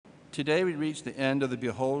Today we reach the end of the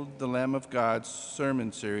Behold the Lamb of God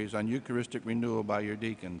sermon series on Eucharistic renewal by your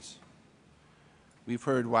deacons. We've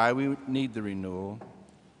heard why we need the renewal,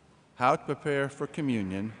 how to prepare for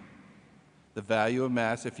communion, the value of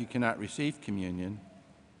Mass if you cannot receive communion,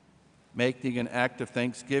 making an act of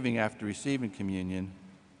thanksgiving after receiving communion,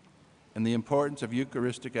 and the importance of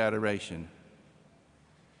Eucharistic adoration.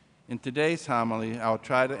 In today's homily, I'll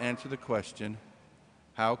try to answer the question,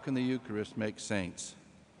 how can the Eucharist make saints?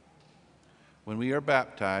 When we are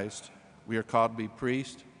baptized, we are called to be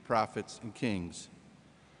priests, prophets, and kings.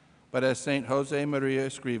 But as St. Jose Maria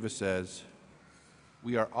Escriva says,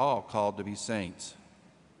 we are all called to be saints.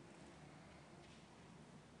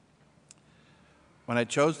 When I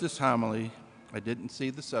chose this homily, I didn't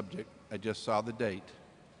see the subject, I just saw the date,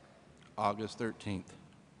 August 13th.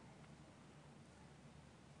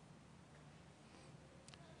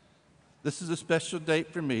 This is a special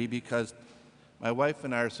date for me because my wife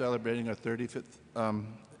and I are celebrating our 35th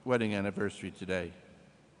wedding anniversary today.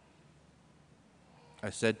 I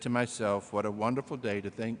said to myself, what a wonderful day to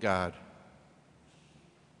thank God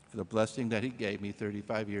for the blessing that He gave me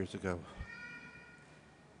 35 years ago.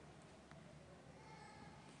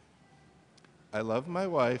 I love my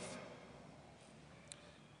wife,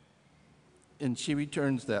 and she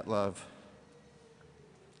returns that love.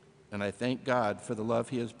 And I thank God for the love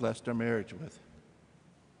He has blessed our marriage with.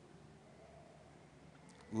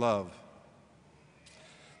 Love.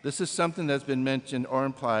 This is something that's been mentioned or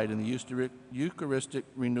implied in the Eucharistic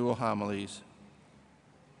renewal homilies.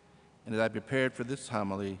 And as I prepared for this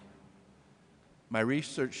homily, my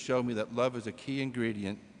research showed me that love is a key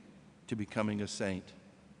ingredient to becoming a saint.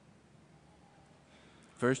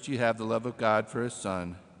 First, you have the love of God for His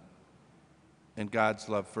Son and God's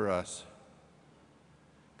love for us.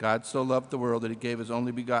 God so loved the world that He gave His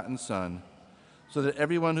only begotten Son, so that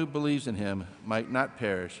everyone who believes in Him might not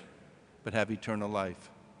perish, but have eternal life.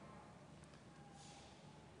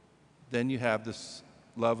 Then you have this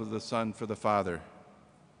love of the Son for the Father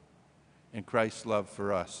and Christ's love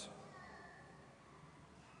for us.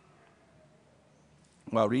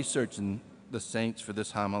 While researching the saints for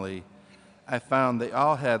this homily, I found they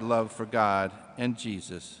all had love for God and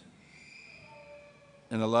Jesus,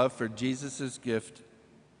 and a love for Jesus' gift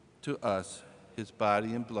to us, His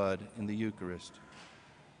body and blood in the Eucharist.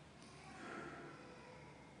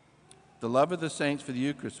 The love of the saints for the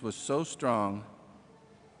Eucharist was so strong,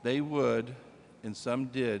 they would, and some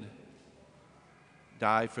did,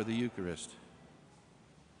 die for the Eucharist.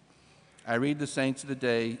 I read the saints of the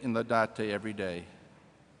day in Laudate every day.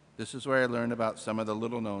 This is where I learn about some of the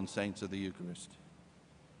little-known saints of the Eucharist.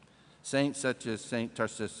 Saints such as Saint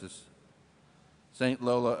Tarcissus, Saint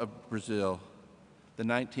Lola of Brazil, the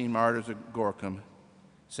 19 martyrs of Gorkum,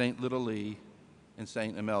 Saint Little Lee, and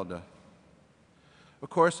Saint Imelda. Of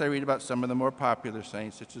course, I read about some of the more popular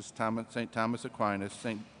saints, such as St. Thomas Aquinas,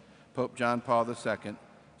 St. Pope John Paul II,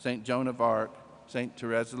 St. Joan of Arc, St.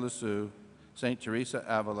 Teresa Lisieux, St. Teresa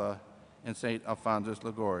Avila, and St. Alphonsus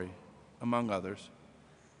Liguori, among others.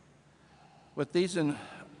 What these and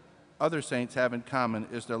other saints have in common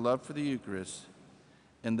is their love for the Eucharist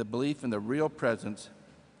and the belief in the real presence,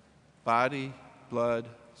 body, blood,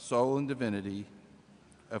 soul, and divinity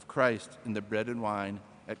of Christ in the bread and wine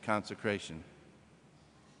at consecration.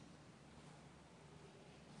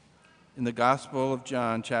 In the Gospel of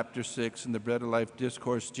John, chapter 6, in the Bread of Life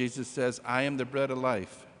discourse, Jesus says, I am the bread of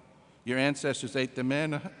life. Your ancestors ate the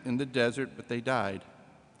manna in the desert, but they died.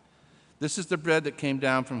 This is the bread that came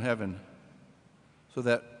down from heaven, so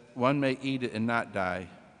that one may eat it and not die.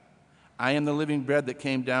 I am the living bread that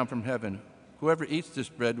came down from heaven. Whoever eats this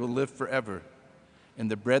bread will live forever.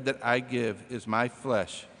 And the bread that I give is my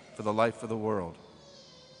flesh for the life of the world.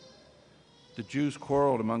 The Jews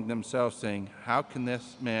quarreled among themselves, saying, how can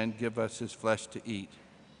this man give us his flesh to eat?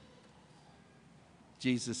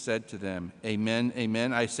 Jesus said to them, Amen,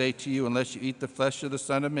 amen, I say to you, unless you eat the flesh of the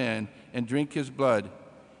Son of Man and drink his blood,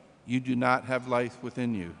 you do not have life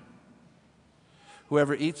within you.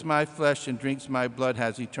 Whoever eats my flesh and drinks my blood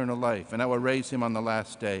has eternal life, and I will raise him on the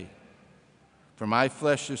last day. For my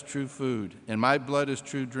flesh is true food, and my blood is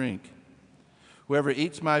true drink. Whoever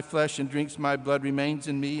eats my flesh and drinks my blood remains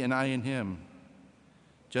in me, and I in him.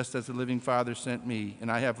 Just as the living Father sent me,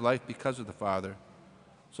 and I have life because of the Father,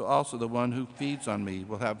 so also the one who feeds on me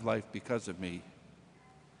will have life because of me.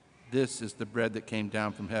 This is the bread that came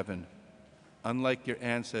down from heaven. Unlike your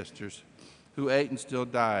ancestors, who ate and still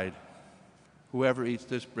died, whoever eats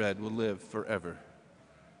this bread will live forever.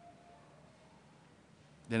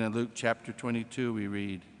 Then in Luke chapter 22 we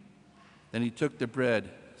read, Then he took the bread,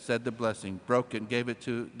 said the blessing, broke it, and gave it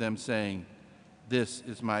to them, saying, This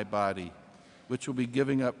is my body, which will be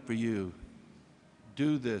giving up for you.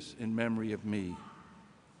 Do this in memory of me.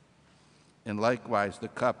 And likewise the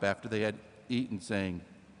cup after they had eaten, saying,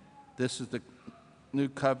 This is the new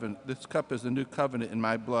covenant. This cup is the new covenant in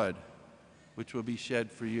my blood, which will be shed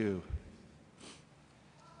for you.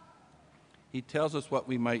 He tells us what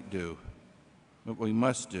we might do, what we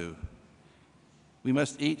must do. We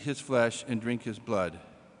must eat his flesh and drink his blood.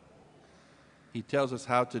 He tells us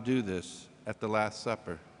how to do this at the Last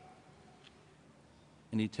Supper.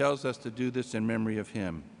 And he tells us to do this in memory of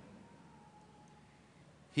him.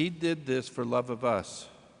 He did this for love of us,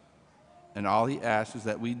 and all he asks is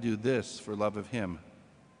that we do this for love of him.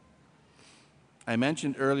 I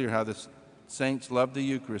mentioned earlier how the saints loved the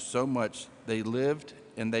Eucharist so much they lived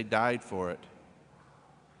and they died for it.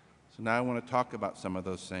 So now I want to talk about some of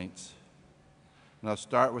those saints. And I'll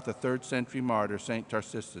start with the 3rd century martyr, St.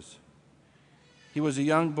 Tarcissus. He was a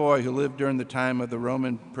young boy who lived during the time of the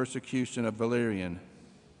Roman persecution of Valerian.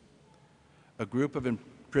 A group of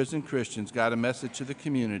imprisoned Christians got a message to the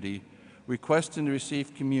community requesting to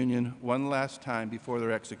receive communion one last time before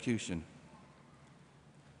their execution.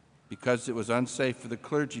 Because it was unsafe for the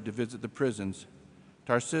clergy to visit the prisons,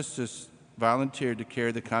 Tarcissus volunteered to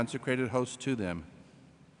carry the consecrated host to them.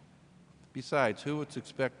 Besides, who would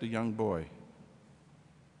expect a young boy?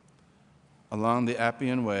 Along the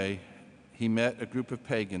Appian Way, he met a group of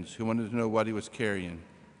pagans who wanted to know what he was carrying.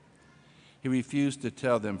 He refused to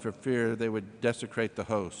tell them for fear they would desecrate the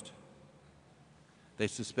host. They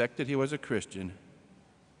suspected he was a Christian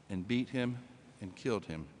and beat him and killed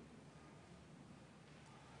him.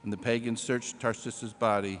 When the pagans searched Tarcissus'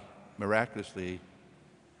 body, miraculously,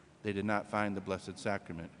 they did not find the Blessed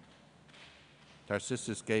Sacrament.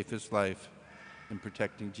 Tarcissus gave his life in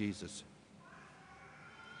protecting Jesus.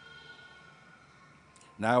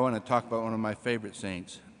 Now I want to talk about one of my favorite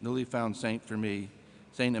saints, newly found saint for me,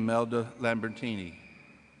 St. Imelda Lambertini.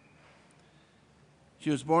 She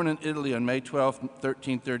was born in Italy on May 12,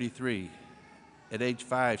 1333. At age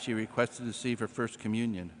 5, she requested to receive her first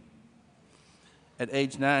communion. At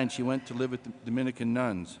age 9, she went to live with the Dominican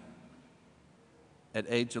nuns. At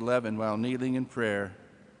age 11, while kneeling in prayer,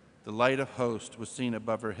 the light of host was seen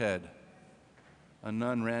above her head. A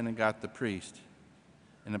nun ran and got the priest,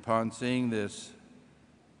 and upon seeing this,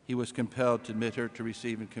 he was compelled to admit her to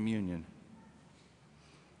receiving communion.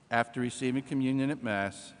 After receiving communion at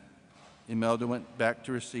Mass, Imelda went back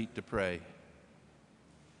to her seat to pray.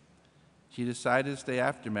 She decided to stay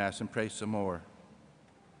after Mass and pray some more.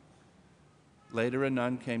 Later, a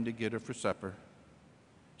nun came to get her for supper.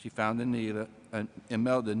 She found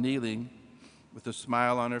Imelda kneeling with a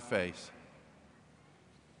smile on her face.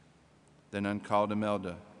 The nun called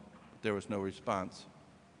Imelda, but there was no response.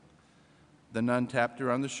 The nun tapped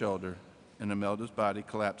her on the shoulder, and Imelda's body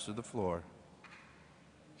collapsed to the floor.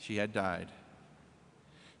 She had died.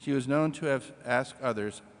 She was known to have asked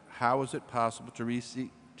others, how was it possible to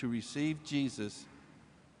receive Jesus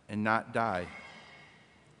and not die?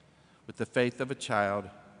 With the faith of a child,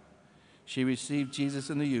 she received Jesus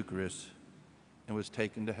in the Eucharist and was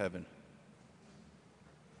taken to heaven.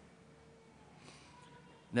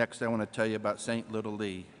 Next, I want to tell you about St. Little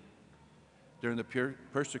Lee. During the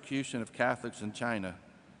persecution of Catholics in China,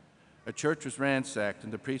 a church was ransacked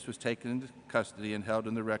and the priest was taken into custody and held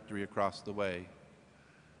in the rectory across the way.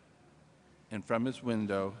 And from his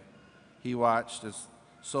window, he watched as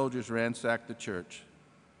soldiers ransacked the church.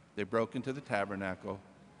 They broke into the tabernacle,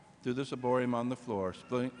 threw the ciborium on the floor,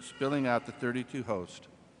 spilling out the 32 hosts.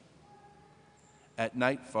 At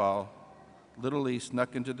nightfall, Little Lee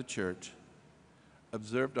snuck into the church,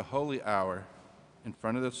 observed a holy hour in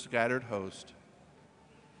front of the scattered host.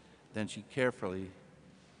 Then she carefully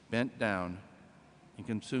bent down and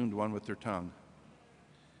consumed one with her tongue.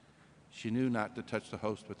 She knew not to touch the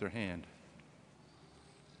host with her hand.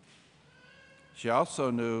 She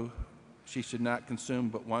also knew she should not consume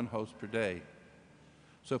but one host per day.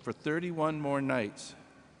 So for 31 more nights,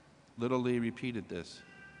 Little Lee repeated this.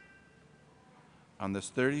 On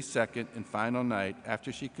this 32nd and final night,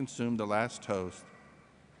 after she consumed the last host,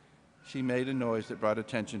 she made a noise that brought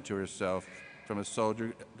attention to herself from a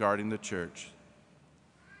soldier guarding the church.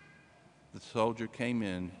 The soldier came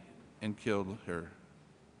in and killed her.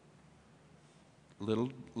 Little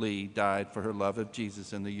Lee died for her love of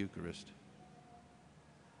Jesus in the Eucharist.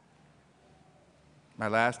 My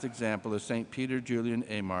last example is St. Peter Julian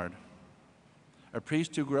Aymard, a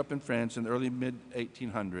priest who grew up in France in the early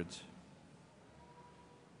mid-1800s.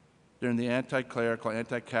 During the anti-clerical,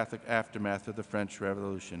 anti-Catholic aftermath of the French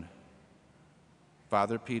Revolution,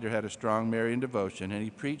 Father Peter had a strong Marian devotion, and he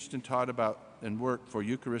preached and taught about and worked for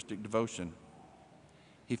Eucharistic devotion.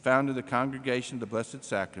 He founded the Congregation of the Blessed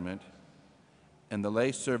Sacrament and the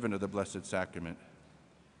lay servant of the Blessed Sacrament.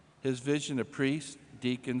 His vision of priests,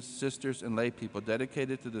 deacons, sisters, and lay people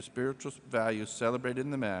dedicated to the spiritual values celebrated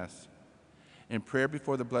in the Mass and prayer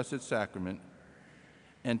before the Blessed Sacrament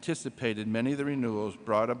anticipated many of the renewals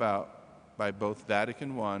brought about by both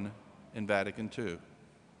Vatican I and Vatican II.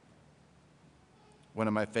 One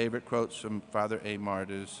of my favorite quotes from Father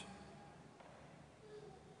Amart is,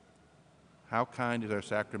 "How kind is our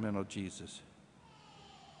sacramental Jesus.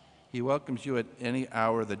 He welcomes you at any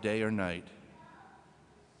hour of the day or night.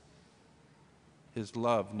 His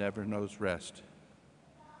love never knows rest.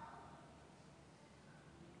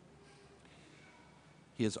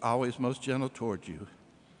 He is always most gentle toward you.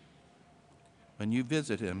 When you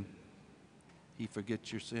visit him, he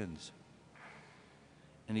forgets your sins.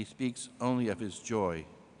 And he speaks only of his joy,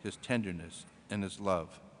 his tenderness, and his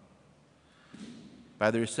love.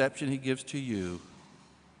 By the reception he gives to you,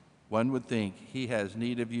 one would think he has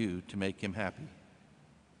need of you to make him happy.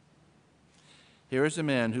 Here is a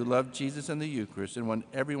man who loved Jesus and the Eucharist and wanted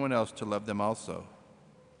everyone else to love them also.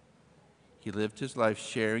 He lived his life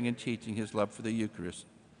sharing and teaching his love for the Eucharist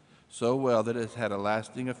so well that it has had a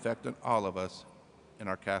lasting effect on all of us in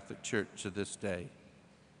our Catholic Church to this day.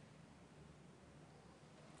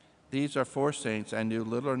 These are 4 saints I knew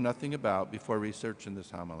little or nothing about before researching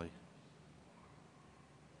this homily.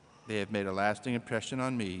 They have made a lasting impression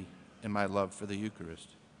on me and my love for the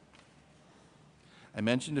Eucharist. I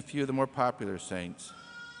mentioned a few of the more popular saints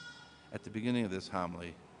at the beginning of this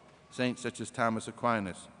homily. Saints such as Thomas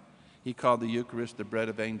Aquinas. He called the Eucharist the bread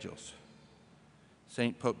of angels.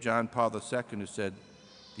 Saint Pope John Paul II, who said,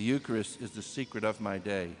 "The Eucharist is the secret of my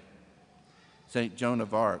day." Saint Joan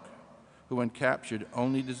of Arc, who when captured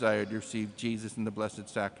only desired to receive Jesus in the Blessed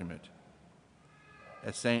Sacrament.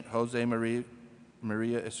 As Saint Jose Maria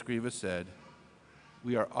Escriva said,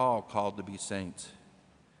 we are all called to be saints.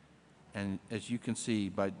 And as you can see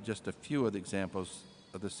by just a few of the examples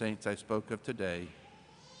of the saints I spoke of today,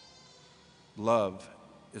 love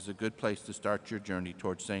is a good place to start your journey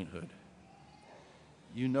toward sainthood.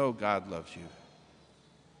 You know God loves you.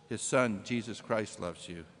 His Son, Jesus Christ, loves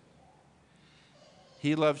you.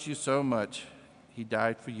 He loves you so much, he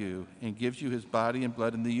died for you and gives you his body and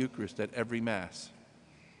blood in the Eucharist at every Mass.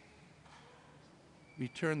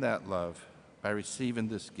 Return that love by receiving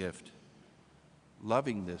this gift,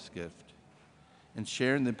 loving this gift, and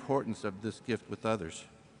sharing the importance of this gift with others,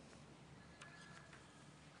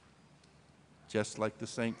 just like the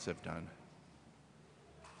saints have done.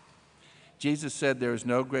 Jesus said there is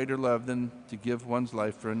no greater love than to give one's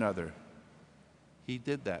life for another. He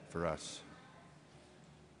did that for us.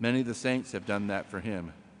 Many of the saints have done that for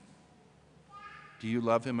him. Do you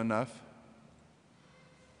love him enough?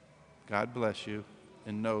 God bless you,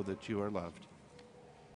 and know that you are loved.